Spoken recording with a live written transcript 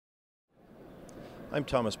I'm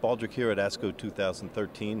Thomas Baldrick here at ASCO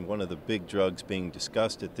 2013. One of the big drugs being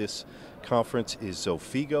discussed at this conference is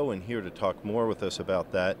Xofigo, and here to talk more with us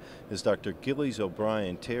about that is Dr. Gillies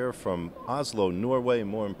O'Bryan-Tear from Oslo, Norway, and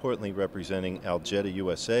more importantly representing Algeta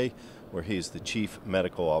USA, where he is the Chief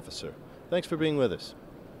Medical Officer. Thanks for being with us.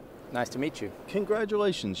 Nice to meet you.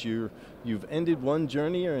 Congratulations. You've ended one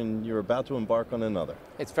journey and you're about to embark on another.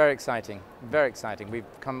 It's very exciting, very exciting.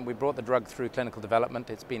 We brought the drug through clinical development.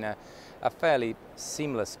 It's been a fairly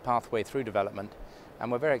seamless pathway through development, and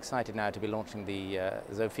we're very excited now to be launching the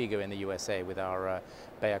Xofigo in the USA with our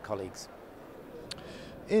Bayer colleagues.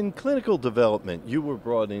 In clinical development, you were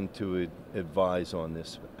brought in to advise on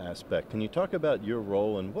this aspect. Can you talk about your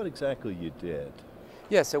role and what exactly you did?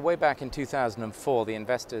 Yeah, so way back in 2004, the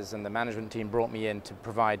investors and the management team brought me in to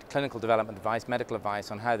provide clinical development advice, medical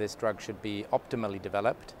advice on how this drug should be optimally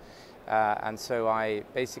developed. And so I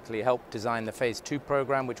basically helped design the phase 2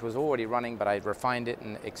 program, which was already running, but I refined it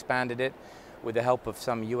and expanded it with the help of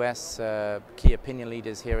some US key opinion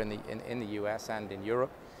leaders here in the US and in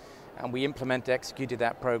Europe. And we executed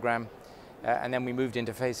that program, and then we moved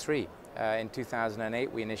into phase 3. In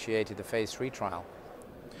 2008, we initiated the phase 3 trial.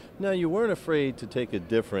 Now, you weren't afraid to take a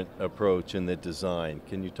different approach in the design.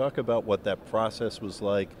 Can you talk about what that process was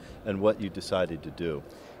like and what you decided to do?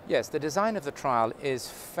 Yes, the design of the trial is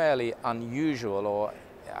fairly unusual, or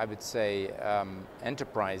I would say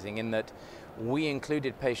enterprising, in that we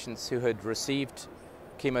included patients who had received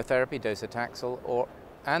chemotherapy, docetaxel,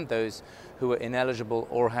 and those who were ineligible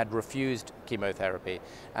or had refused chemotherapy.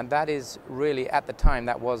 And that is really, at the time,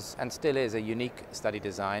 that was and still is a unique study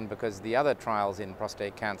design, because the other trials in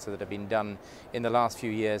prostate cancer that have been done in the last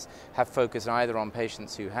few years have focused either on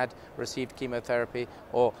patients who had received chemotherapy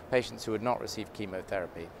or patients who had not received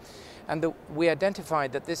chemotherapy. And we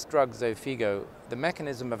identified that this drug, Xofigo, the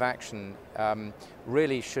mechanism of action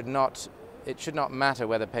really should not matter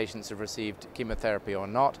whether patients have received chemotherapy or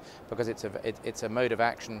not, because it's a mode of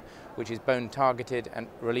action which is bone targeted and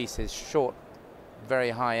releases short, very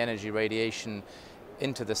high energy radiation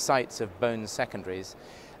into the sites of bone secondaries.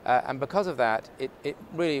 And because of that, it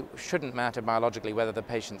really shouldn't matter biologically whether the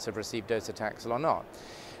patients have received docetaxel or not.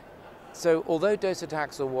 So although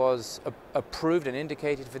docetaxel was approved and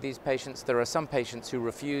indicated for these patients, there are some patients who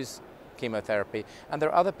refuse chemotherapy, and there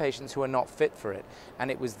are other patients who are not fit for it.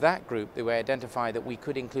 And it was that group that we identified that we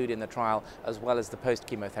could include in the trial, as well as the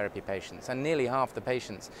post-chemotherapy patients. And nearly half the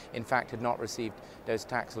patients, in fact, had not received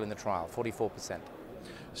docetaxel in the trial, 44%.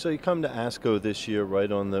 So you come to ASCO this year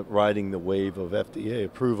riding the wave of FDA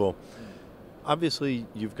approval. Obviously,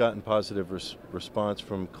 you've gotten positive response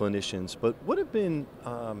from clinicians, but what have been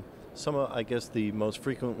some of, I guess, the most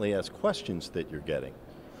frequently asked questions that you're getting?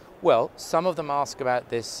 Well, some of them ask about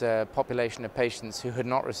this population of patients who had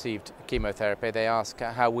not received chemotherapy. They ask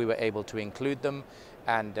how we were able to include them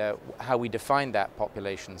and how we define that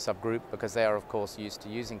population subgroup, because they are, of course, used to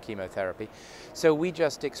using chemotherapy. So we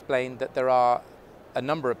just explained that there are a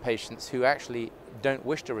number of patients who actually don't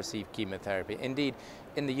wish to receive chemotherapy. Indeed,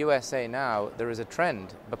 in the USA now, there is a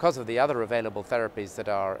trend, because of the other available therapies that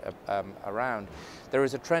are around, there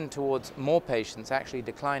is a trend towards more patients actually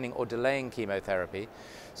declining or delaying chemotherapy.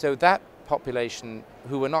 So that population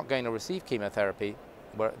who were not going to receive chemotherapy,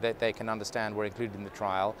 they can understand were included in the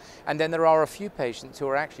trial. And then there are a few patients who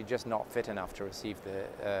are actually just not fit enough to receive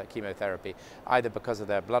the chemotherapy, either because of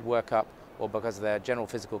their blood workup or because of their general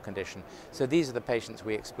physical condition. So these are the patients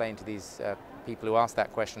we explained to these people who asked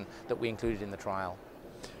that question that we included in the trial.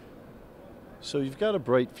 So you've got a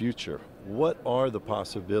bright future. What are the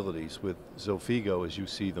possibilities with Xofigo as you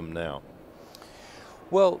see them now?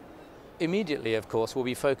 Well, immediately, of course, we'll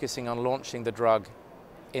be focusing on launching the drug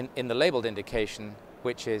in the labeled indication,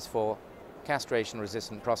 which is for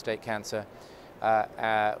castration-resistant prostate cancer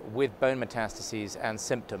with bone metastases and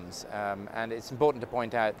symptoms. And it's important to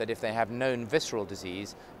point out that if they have known visceral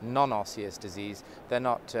disease, non-osseous disease,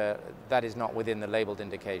 that is not within the labeled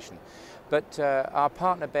indication. But our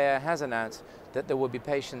partner Bayer has announced that there will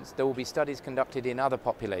be studies conducted in other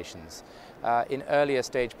populations, in earlier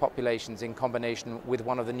stage populations in combination with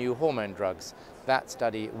one of the new hormone drugs. That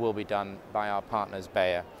study will be done by our partners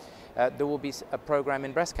Bayer. There will be a program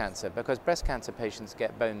in breast cancer, because breast cancer patients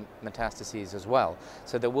get bone metastases as well.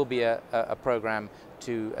 So there will be a program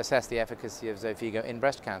to assess the efficacy of Xofigo in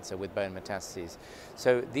breast cancer with bone metastases.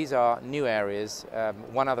 So these are new areas.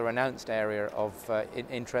 One other announced area of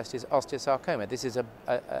interest is osteosarcoma. This is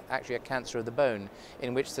actually a cancer of the bone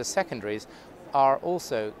in which the secondaries are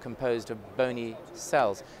also composed of bony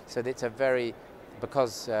cells. So it's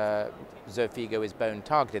because Xofigo is bone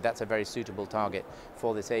targeted, that's a very suitable target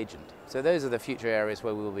for this agent. So those are the future areas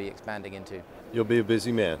where we will be expanding into. You'll be a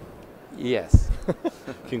busy man. Yes.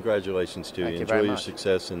 Congratulations to you. Thank you Enjoy very your much.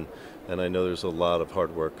 success, and I know there's a lot of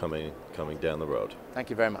hard work coming down the road. Thank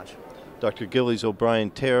you very much. Dr. Gillies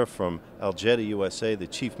O'Bryan-Tear from Algeta, USA, the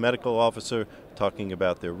Chief Medical Officer, talking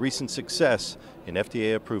about their recent success in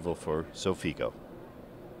FDA approval for Xofigo.